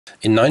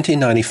In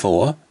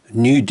 1994,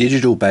 new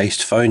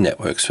digital-based phone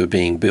networks were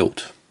being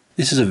built.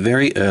 This is a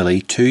very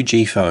early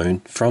 2G phone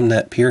from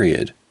that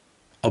period.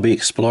 I'll be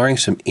exploring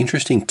some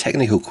interesting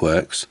technical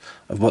quirks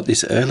of what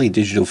this early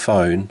digital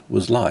phone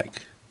was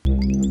like.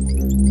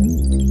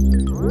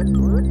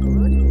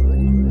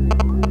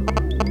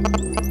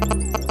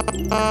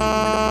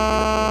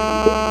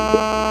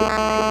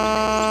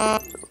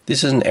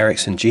 This is an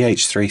Ericsson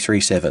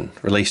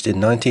GH337 released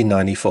in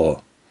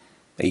 1994.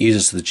 It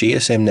uses the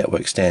GSM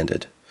network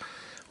standard,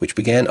 which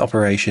began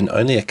operation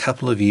only a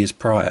couple of years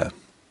prior.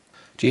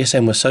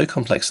 GSM was so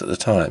complex at the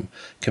time,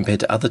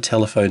 compared to other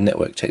telephone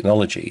network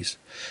technologies,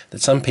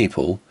 that some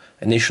people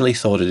initially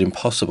thought it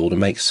impossible to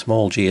make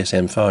small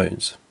GSM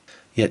phones.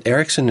 Yet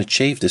Ericsson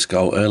achieved this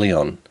goal early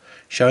on,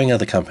 showing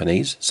other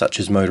companies, such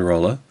as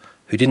Motorola,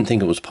 who didn't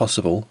think it was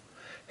possible,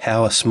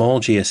 how a small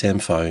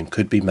GSM phone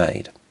could be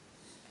made.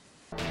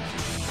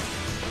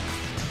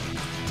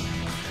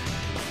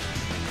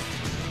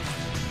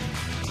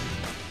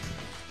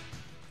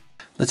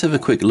 Let's have a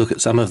quick look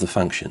at some of the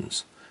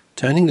functions.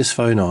 Turning this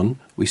phone on,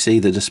 we see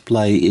the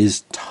display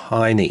is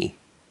tiny.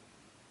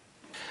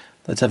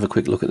 Let's have a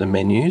quick look at the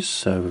menus.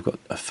 So we've got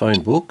a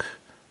phone book,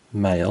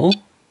 mail,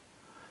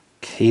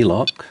 key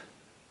lock,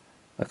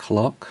 a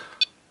clock,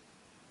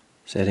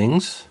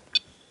 settings,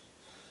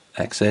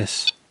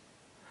 access,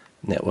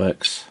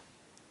 networks,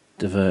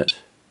 divert,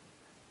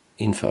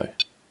 info,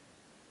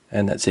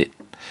 and that's it.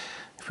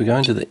 If we go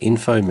into the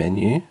info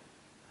menu,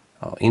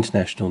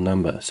 international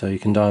number, so you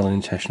can dial an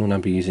international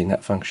number using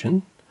that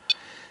function.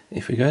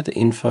 If we go to the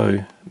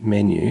info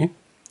menu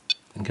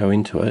and go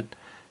into it,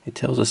 it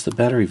tells us the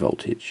battery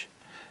voltage.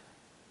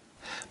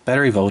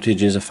 Battery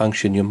voltage is a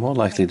function you're more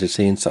likely to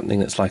see in something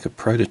that's like a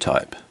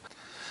prototype.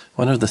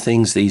 One of the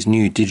things these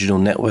new digital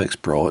networks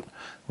brought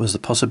was the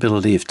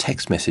possibility of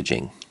text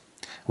messaging,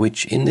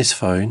 which in this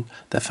phone,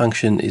 that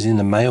function is in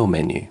the mail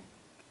menu.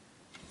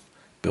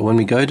 But when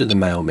we go to the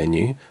mail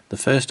menu, the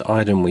first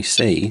item we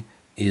see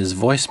is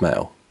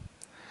voicemail,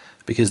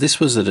 because this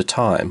was at a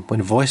time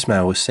when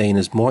voicemail was seen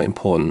as more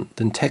important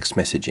than text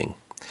messaging.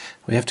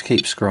 We have to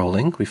keep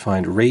scrolling. We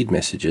find read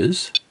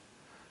messages,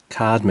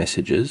 card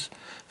messages,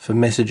 for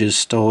messages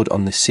stored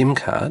on the SIM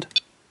card,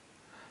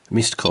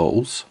 missed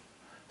calls,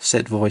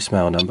 set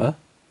voicemail number,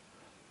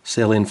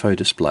 cell info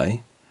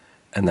display,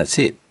 and that's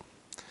it.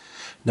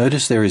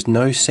 Notice there is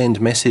no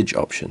send message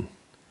option.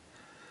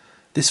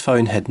 This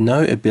phone had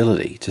no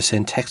ability to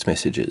send text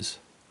messages.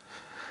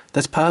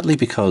 That's partly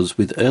because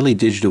with early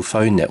digital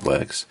phone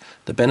networks,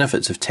 the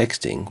benefits of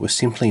texting were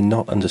simply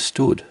not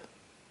understood.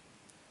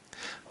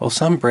 While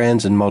some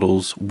brands and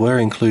models were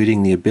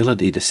including the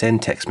ability to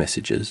send text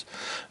messages,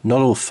 not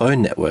all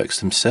phone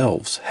networks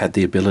themselves had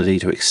the ability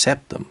to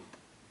accept them.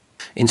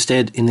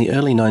 Instead, in the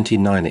early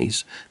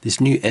 1990s, this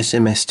new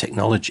SMS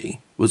technology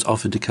was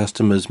offered to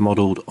customers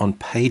modelled on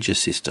pager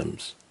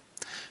systems.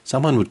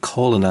 Someone would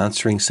call an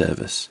answering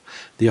service,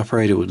 the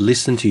operator would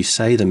listen to you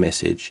say the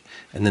message,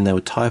 and then they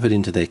would type it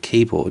into their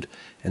keyboard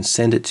and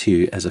send it to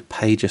you as a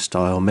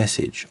pager-style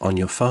message on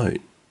your phone.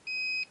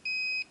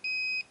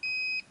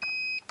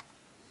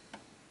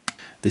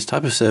 This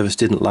type of service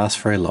didn't last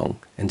very long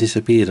and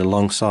disappeared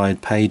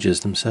alongside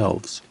pagers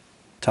themselves.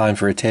 Time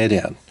for a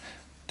teardown.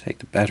 Take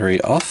the battery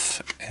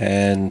off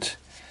and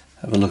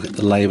have a look at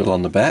the label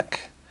on the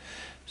back.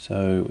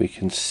 So we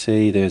can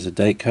see there's a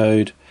date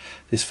code.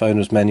 This phone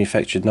was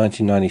manufactured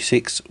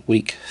 1996,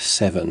 week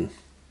 7.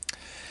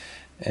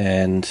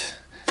 And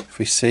if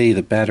we see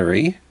the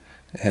battery,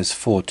 it has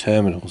 4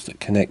 terminals that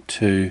connect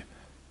to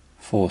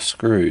 4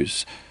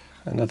 screws,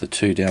 another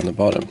 2 down the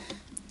bottom.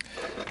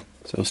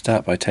 So we'll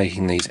start by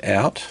taking these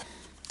out.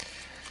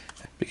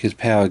 Because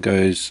power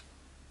goes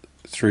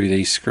through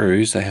these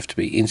screws, they have to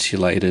be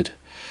insulated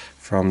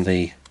from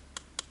the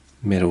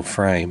metal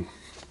frame.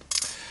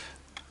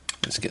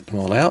 Let's get them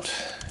all out.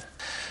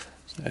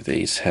 So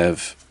these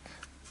have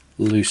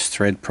loose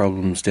thread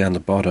problems down the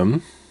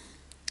bottom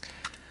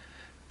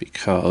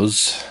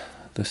because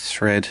the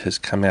thread has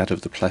come out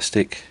of the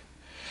plastic.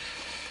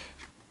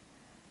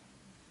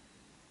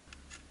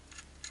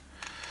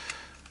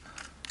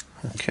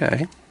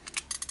 Okay,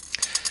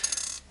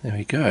 there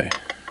we go.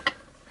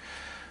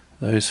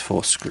 Those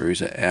 4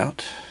 screws are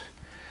out.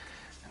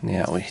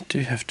 Now we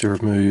do have to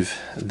remove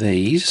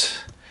these.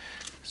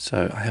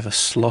 So I have a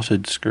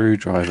slotted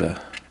screwdriver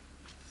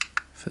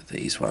for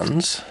these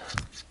ones.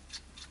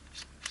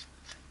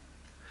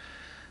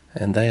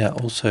 And they are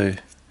also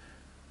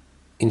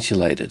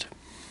insulated.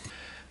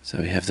 So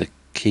we have the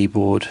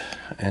keyboard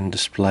and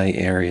display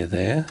area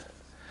there.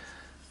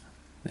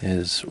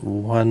 There's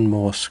one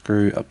more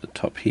screw up the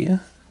top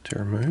here to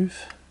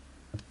remove.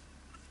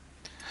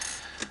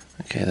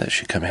 Okay, that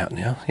should come out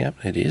now.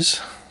 Yep, it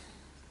is.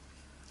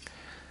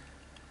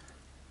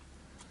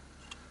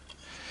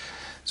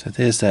 So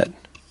there's that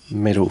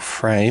metal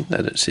frame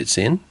that it sits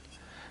in,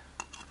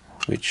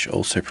 which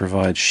also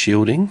provides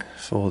shielding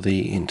for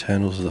the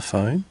internals of the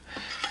phone.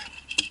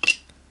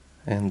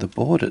 And the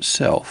board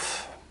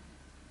itself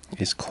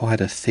is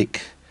quite a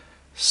thick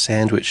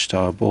sandwich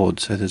style board,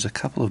 so there's a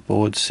couple of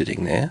boards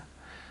sitting there.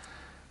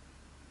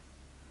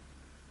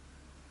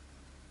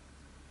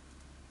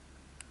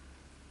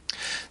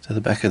 So the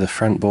back of the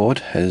front board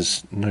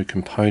has no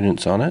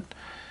components on it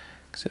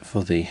except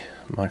for the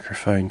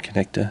microphone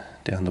connector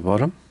down the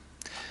bottom,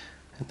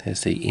 and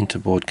there's the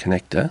interboard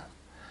connector.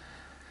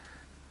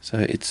 So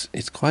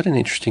it's quite an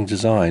interesting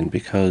design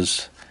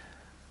because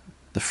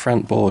the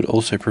front board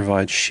also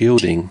provides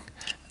shielding,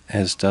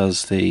 as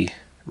does the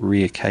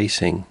rear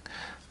casing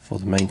for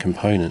the main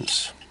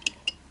components.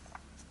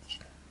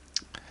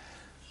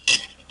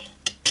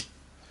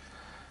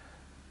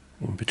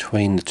 In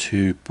between the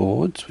two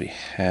boards we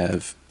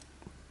have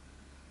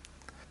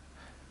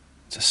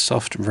a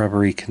soft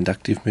rubbery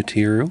conductive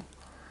material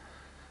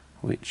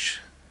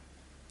which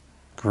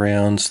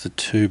grounds the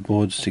two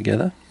boards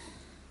together.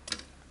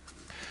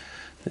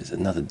 There's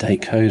another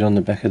date code on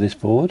the back of this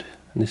board,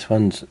 and this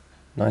one's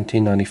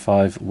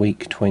 1995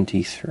 week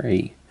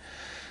 23.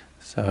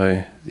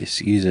 So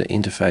this user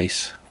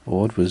interface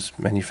board was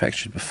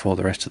manufactured before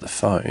the rest of the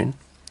phone.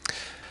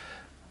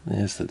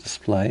 There's the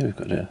display. We've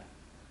got a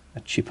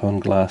chip on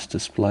glass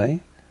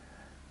display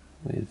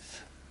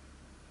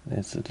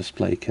there's the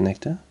display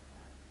connector.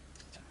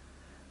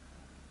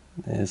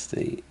 There's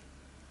the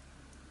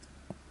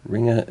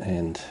ringer,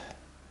 and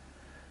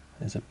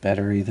there's a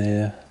battery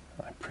there.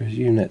 I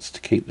presume that's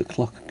to keep the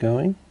clock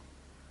going.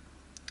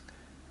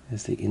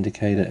 There's the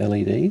indicator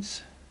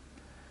LEDs.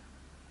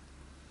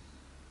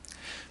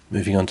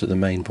 Moving on to the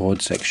main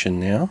board section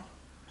now.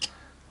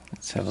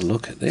 Let's have a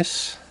look at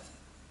this.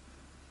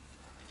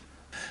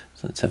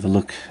 So let's have a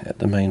look at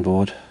the main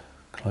board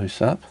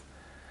close up.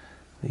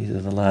 These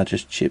are the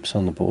largest chips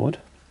on the board.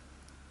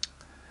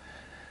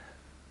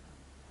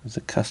 There's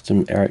a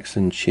custom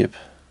Ericsson chip.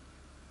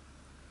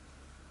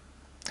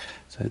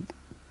 So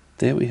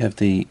there we have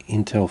the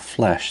Intel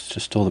flash to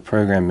store the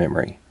program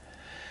memory.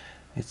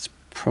 It's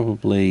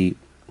probably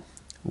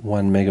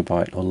 1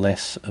 megabyte or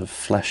less of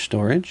flash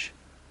storage.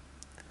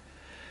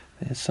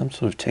 There's some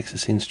sort of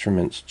Texas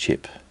Instruments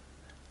chip.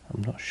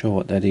 I'm not sure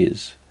what that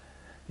is.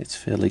 It's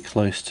fairly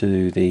close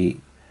to the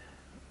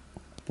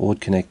board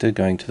connector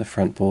going to the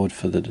front board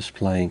for the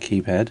display and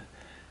keypad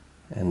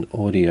and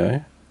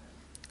audio.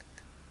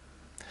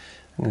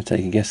 I'm going to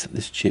take a guess that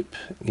this chip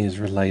is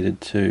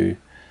related to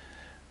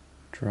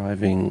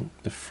driving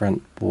the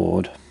front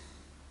board.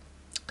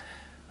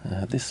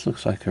 This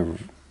looks like a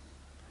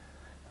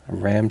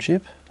RAM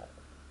chip.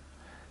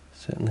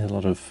 Certainly a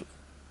lot of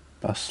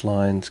bus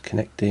lines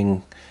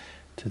connecting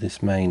to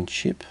this main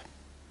chip.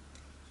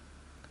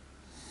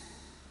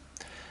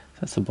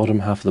 That's the bottom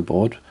half of the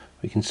board.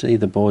 We can see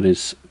the board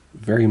is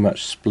very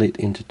much split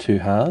into two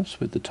halves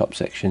with the top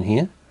section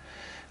here,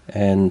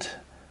 and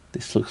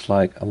this looks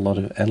like a lot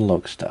of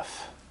analog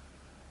stuff.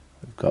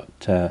 We've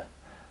got a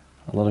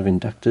lot of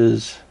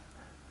inductors.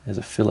 There's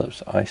a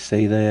Philips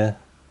IC there.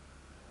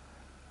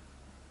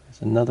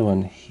 There's another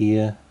one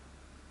here.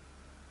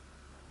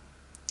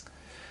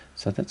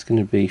 So that's going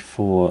to be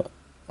for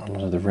a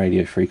lot of the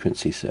radio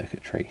frequency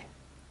circuitry.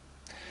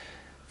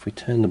 If we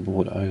turn the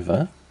board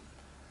over,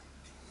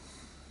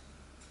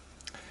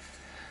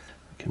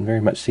 we can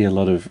very much see a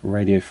lot of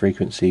radio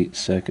frequency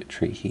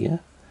circuitry here.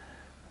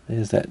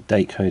 There's that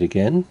date code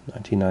again,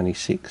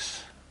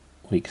 1996,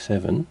 week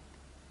 7.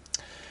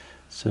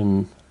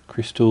 Some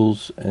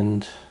crystals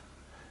and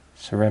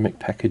ceramic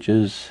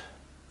packages.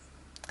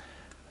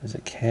 There's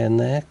a can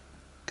there,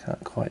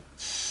 can't quite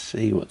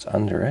see what's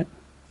under it.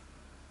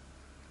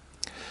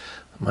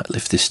 I might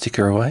lift this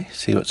sticker away,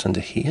 see what's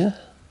under here.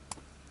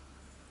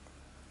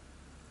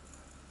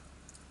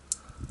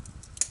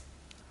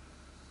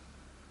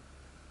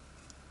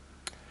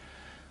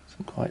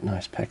 Some quite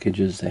nice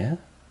packages there.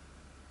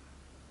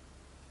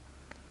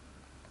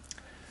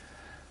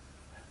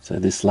 So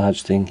this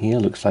large thing here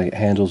looks like it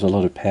handles a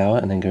lot of power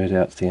and then goes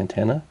out to the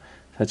antenna.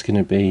 That's going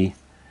to be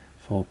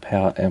for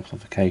power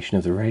amplification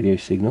of the radio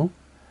signal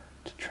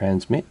to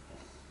transmit.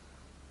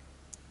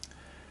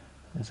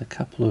 There's a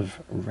couple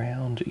of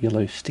round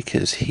yellow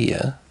stickers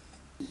here.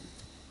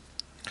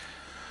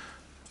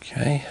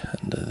 Okay,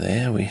 under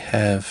there we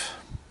have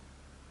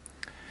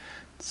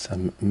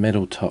some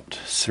metal topped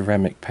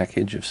ceramic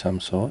package of some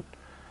sort.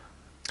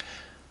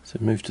 So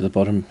move to the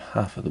bottom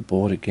half of the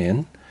board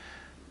again,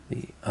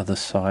 the other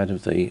side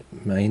of the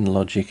main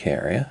logic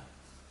area,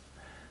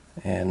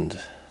 and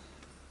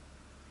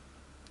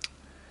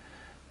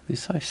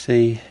this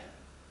IC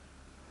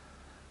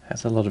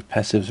has a lot of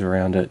passives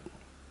around it.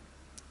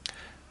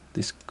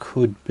 This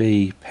could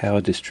be power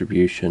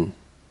distribution,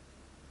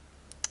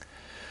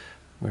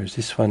 whereas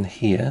this one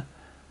here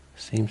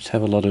seems to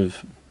have a lot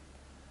of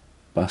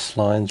bus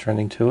lines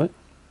running to it.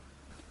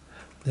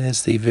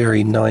 There's the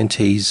very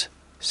 90s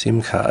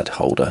SIM card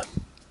holder.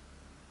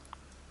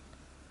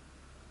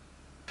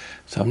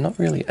 So I'm not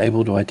really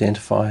able to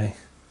identify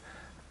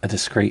a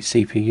discrete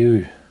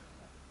CPU.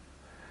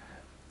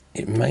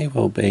 It may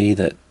well be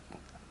that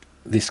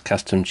this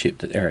custom chip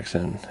that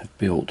Ericsson have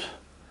built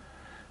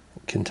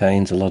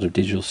contains a lot of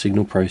digital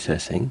signal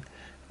processing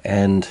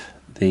and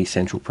the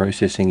central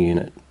processing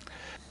unit.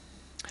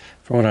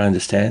 From what I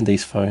understand,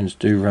 these phones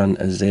do run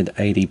a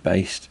Z80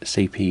 based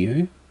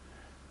CPU,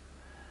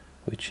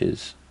 which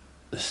is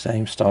the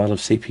same style of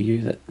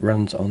CPU that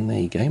runs on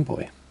the Game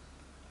Boy.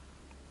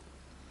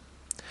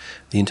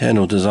 The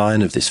internal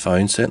design of this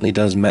phone certainly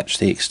does match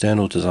the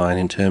external design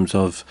in terms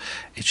of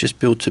it's just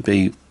built to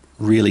be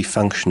really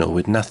functional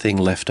with nothing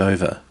left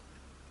over.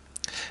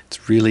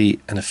 It's really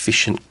an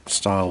efficient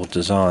style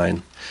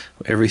design.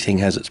 Everything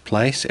has its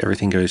place,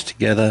 everything goes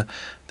together,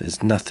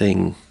 there's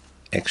nothing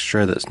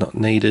extra that's not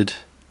needed.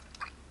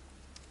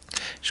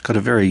 It's got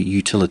a very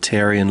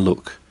utilitarian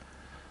look,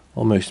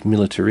 almost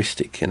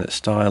militaristic in its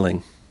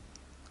styling.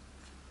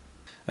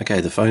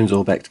 Okay, the phone's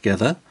all back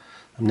together.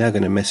 I'm now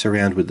going to mess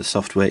around with the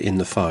software in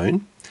the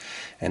phone,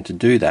 and to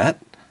do that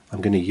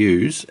I'm going to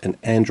use an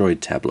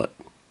Android tablet.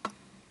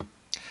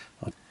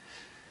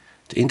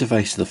 To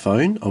interface to the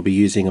phone, I'll be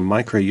using a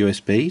micro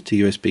USB to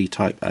USB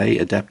Type A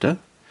adapter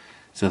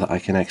so that I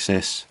can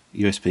access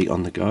USB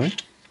on the go.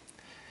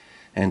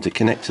 And to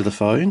connect to the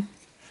phone,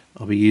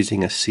 I'll be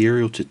using a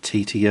serial to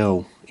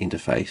TTL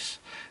interface.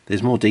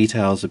 There's more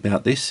details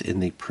about this in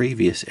the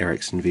previous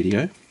Ericsson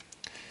video.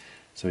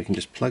 So we can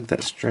just plug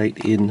that straight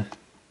in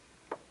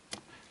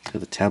to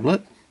the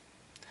tablet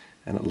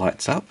and it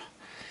lights up.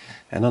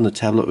 And on the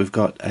tablet we've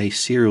got a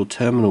serial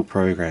terminal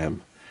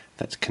program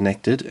that's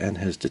connected and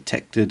has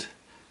detected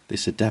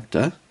this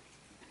adapter.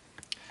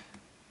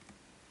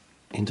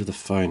 Into the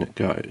phone it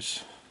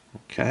goes.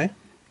 Okay.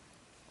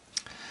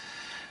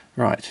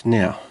 Right,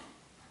 now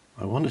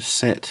I want to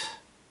set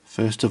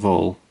first of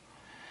all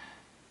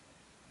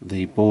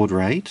the baud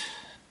rate.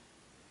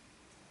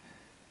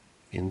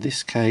 In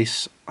this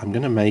case I'm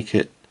going to make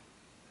it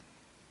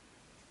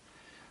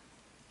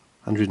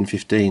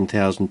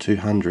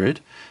 115,200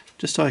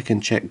 just so I can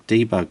check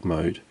debug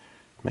mode,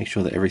 make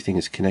sure that everything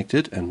is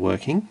connected and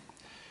working.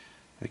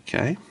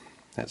 Okay,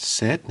 that's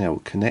set. Now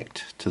we'll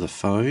connect to the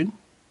phone.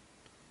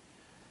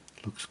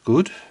 Looks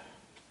good.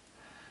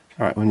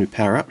 Alright, when we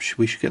power up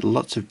we should get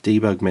lots of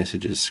debug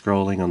messages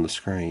scrolling on the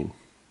screen.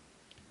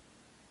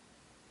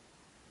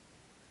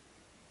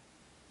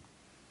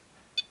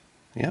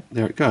 Yep,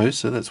 there it goes,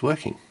 so that's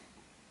working.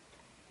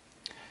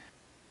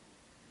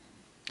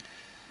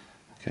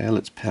 Okay,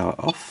 let's power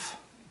off.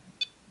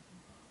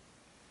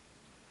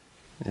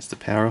 There's the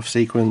power off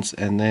sequence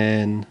and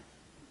then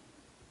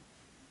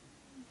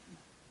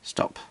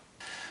stop.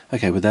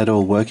 Okay, with that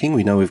all working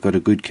we know we've got a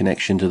good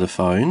connection to the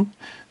phone,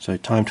 so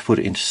time to put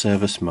it into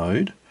service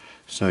mode.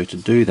 So to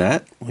do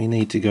that we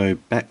need to go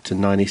back to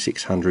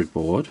 9600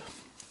 baud.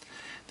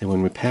 Then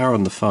when we power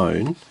on the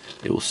phone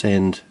it will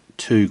send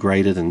two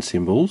greater than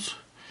symbols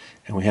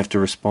and we have to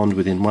respond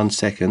within 1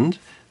 second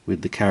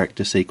with the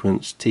character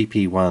sequence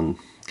TP1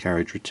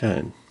 carriage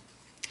return.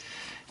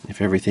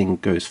 If everything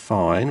goes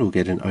fine we'll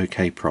get an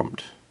OK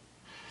prompt.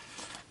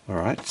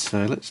 Alright,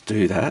 so let's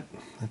do that.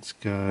 Let's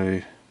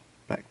go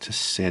back to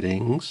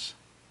settings,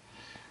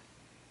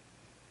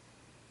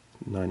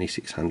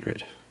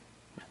 9600.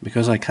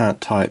 Because I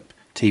can't type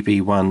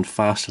TP1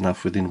 fast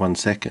enough within 1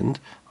 second,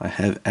 I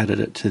have added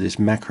it to this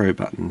macro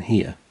button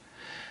here.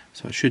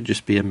 So it should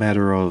just be a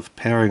matter of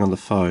powering on the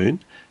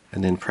phone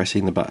and then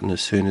pressing the button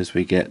as soon as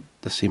we get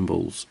the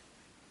symbols.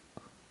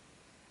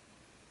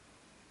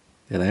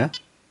 There they are.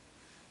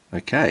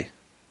 Okay,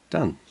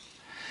 done.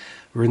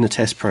 We're in the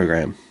test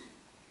program.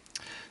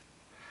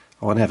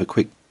 I want to have a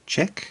quick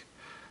check.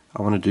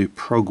 I want to do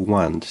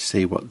prog1 to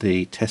see what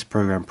the test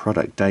program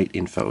product date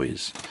info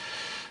is.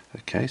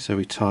 Okay, so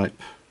we type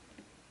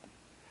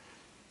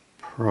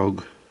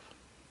prog1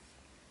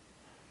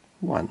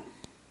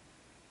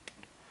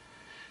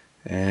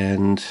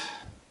 and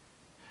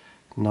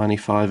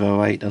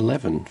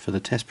 950811 for the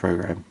test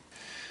program.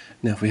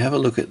 Now if we have a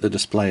look at the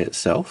display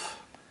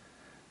itself,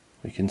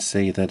 we can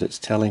see that it's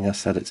telling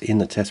us that it's in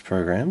the test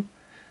program.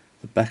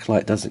 The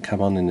backlight doesn't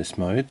come on in this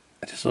mode.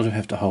 I just sort of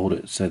have to hold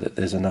it so that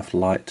there's enough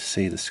light to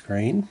see the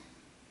screen.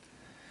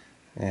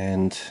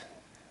 And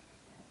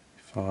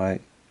if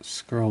I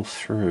scroll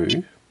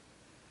through,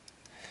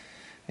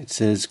 it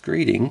says,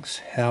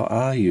 "Greetings, how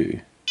are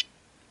you?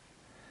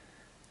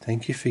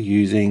 Thank you for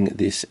using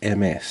this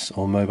MS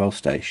or mobile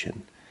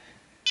station.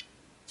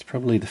 It's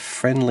probably the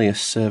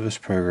friendliest service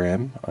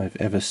program I've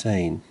ever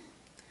seen.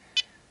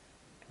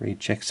 Read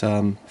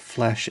checksum,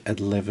 flash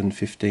at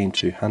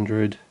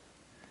 11:15:200,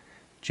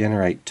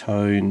 generate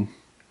tone."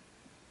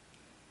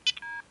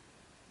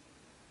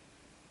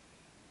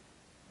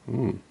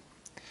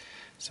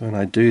 So when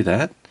I do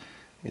that,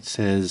 it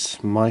says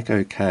mic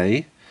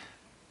OK,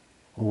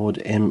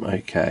 aud M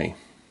OK.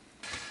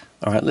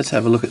 Alright, let's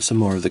have a look at some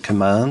more of the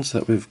commands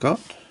that we've got.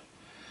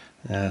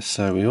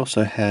 So we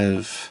also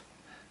have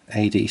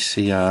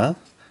ADCR,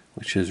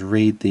 which is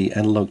read the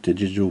analog to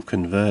digital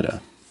converter,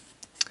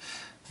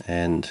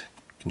 and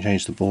can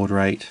change the baud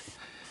rate,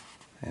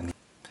 and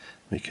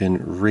we can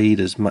read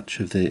as much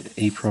of the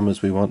EEPROM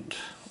as we want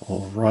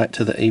or write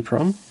to the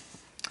EEPROM.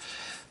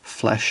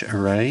 Flash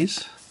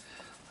arrays.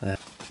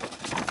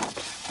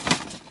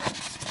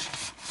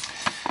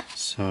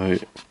 So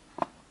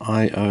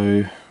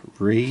IO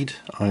read,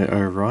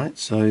 IO write,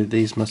 so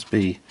these must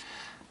be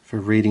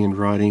for reading and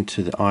writing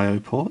to the IO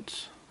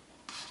ports.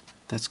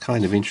 That's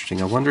kind of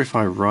interesting. I wonder if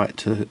I write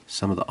to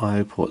some of the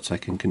I/O ports I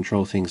can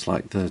control things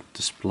like the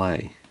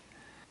display.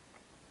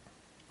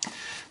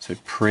 So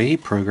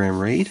program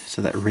read,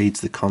 so that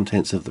reads the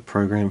contents of the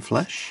program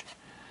flash,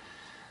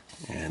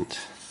 and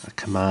a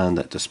command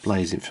that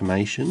displays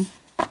information.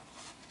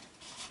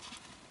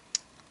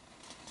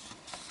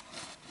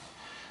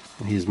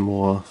 And here's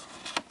more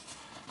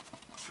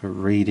for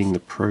reading the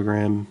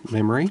program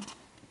memory.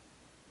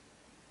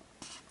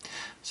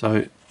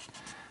 So,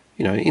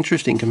 you know,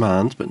 interesting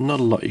commands, but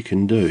not a lot you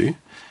can do.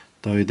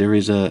 Though there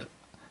is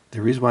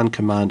one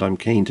command I'm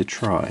keen to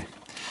try.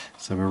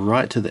 So we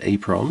write to the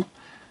EEPROM,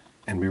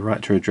 and we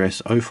write to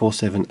address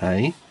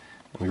 047A,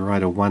 and we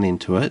write a 1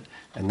 into it,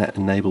 and that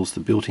enables the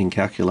built-in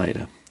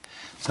calculator.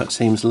 So it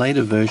seems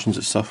later versions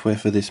of software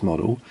for this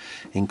model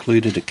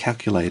included a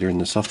calculator in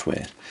the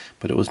software,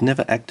 but it was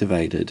never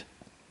activated.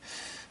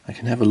 I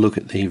can have a look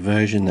at the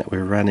version that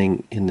we're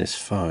running in this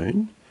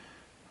phone,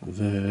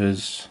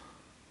 vers,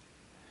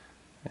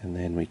 and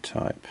then we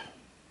type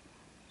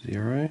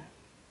 0,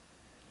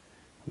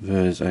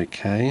 vers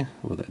OK,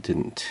 well that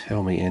didn't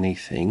tell me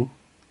anything,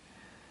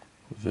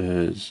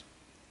 vers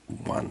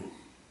 1.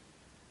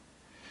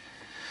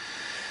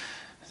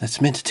 That's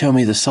meant to tell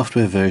me the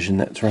software version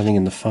that's running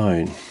in the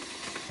phone.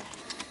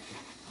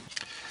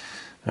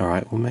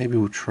 Alright, well maybe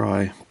we'll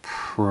try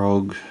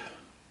prog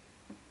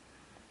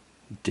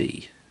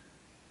D.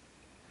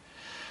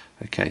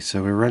 Okay,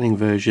 so we're running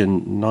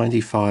version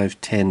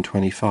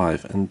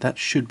 95.10.25, and that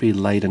should be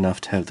late enough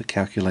to have the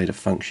calculator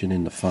function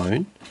in the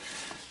phone.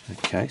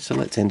 Okay, so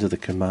let's enter the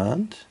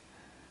command.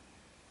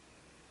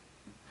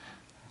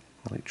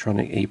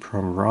 Electronic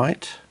EEPROM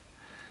write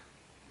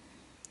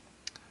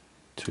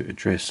to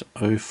address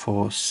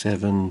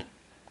 047A,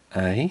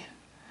 and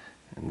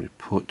we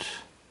put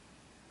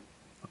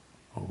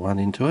a 1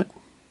 into it.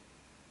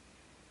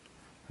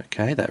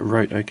 Okay, that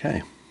wrote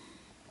okay.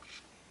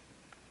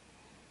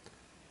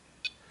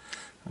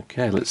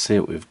 Okay, let's see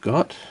what we've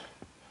got.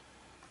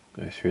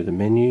 Go through the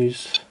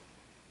menus.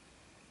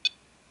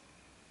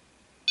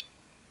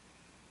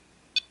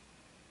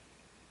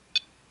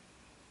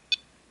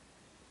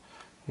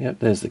 Yep,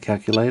 there's the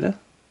calculator.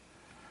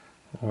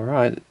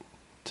 Alright,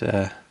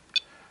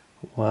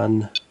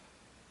 1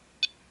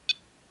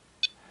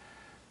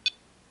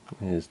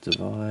 is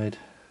divided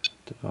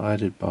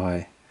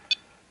by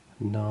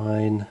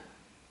 9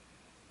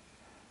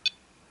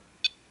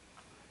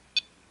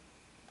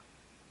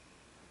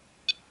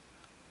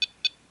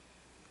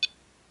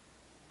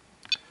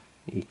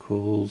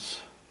 equals,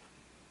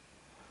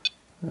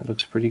 that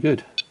looks pretty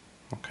good.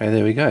 Okay,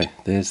 there we go.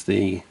 There's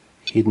the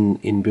hidden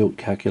inbuilt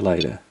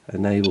calculator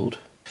enabled.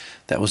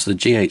 That was the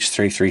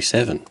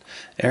GH337.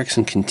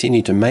 Ericsson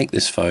continued to make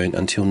this phone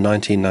until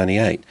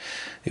 1998.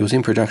 It was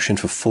in production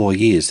for 4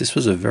 years. This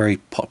was a very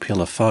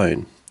popular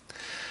phone.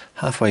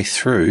 Halfway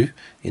through,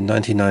 in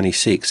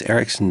 1996,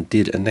 Ericsson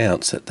did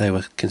announce that they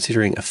were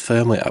considering a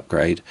firmware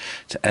upgrade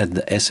to add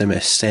the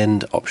SMS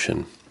send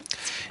option.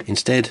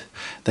 Instead,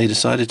 they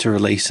decided to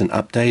release an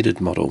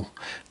updated model,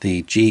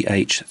 the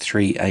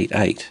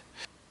GH388,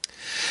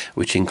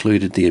 which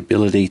included the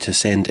ability to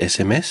send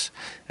SMS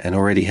and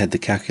already had the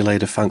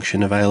calculator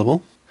function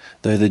available.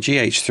 Though the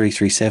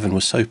GH337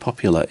 was so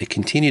popular, it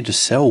continued to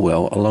sell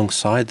well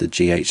alongside the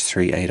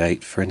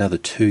GH388 for another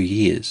 2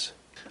 years.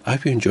 I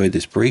hope you enjoyed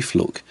this brief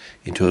look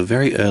into a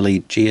very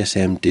early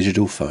GSM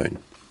digital phone.